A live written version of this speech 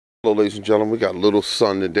Hello ladies and gentlemen, we got a little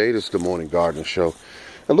sun today. This is the morning gardening show.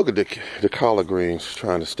 And look at the collard greens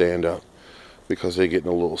trying to stand up because they're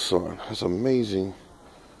getting a little sun. It's amazing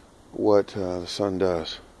what the sun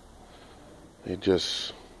does. It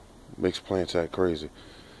just makes plants act crazy.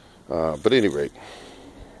 But at any rate,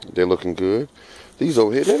 they're looking good. These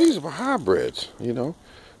over here, now these are my hybrids, you know.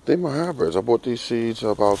 They're my hybrids. I bought these seeds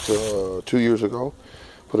about 2 years ago.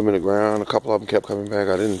 Put them in the ground. A couple of them kept coming back.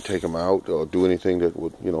 I didn't take them out or do anything that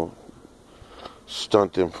would,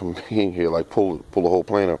 stunt them from being here, like pull the whole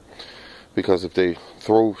plant up. Because if they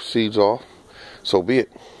throw seeds off, so be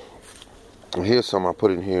it. And here's some I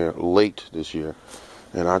put in here late this year,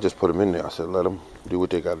 and I just put them in there. I said, let them do what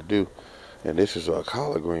they got to do. And this is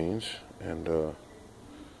collard greens, and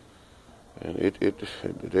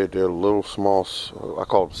they're little small. I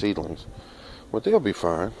call them seedlings, but they'll be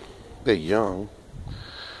fine. They're young.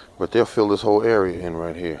 But they'll fill this whole area in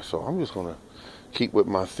right here. So I'm just going to keep with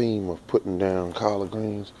my theme of putting down collard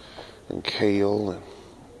greens and kale,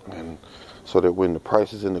 and so that when the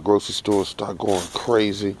prices in the grocery stores start going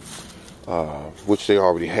crazy, which they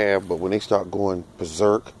already have, but when they start going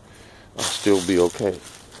berserk, I'll still be okay.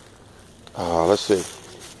 Let's see.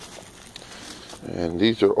 And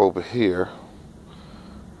these are over here.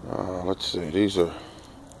 Let's see. These are.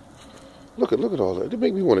 Look at all that. They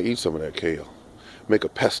make me want to eat some of that kale. Make a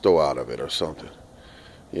pesto out of it or something,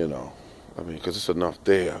 I mean, because it's enough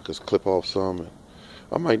there. I just clip off some, and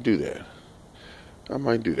I might do that.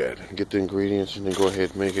 Get the ingredients and then go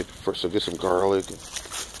ahead and make it. First, I'll get some garlic.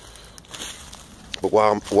 But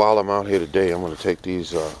while I'm out here today, I'm going to take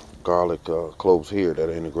these garlic cloves here that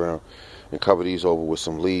are in the ground and cover these over with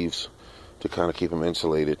some leaves to kind of keep them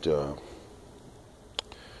insulated, so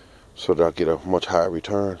that I'll get a much higher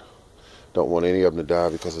return. Don't want any of them to die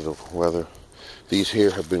because of the weather. These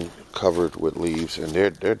here have been covered with leaves, and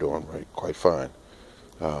they're doing quite fine.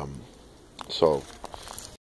 So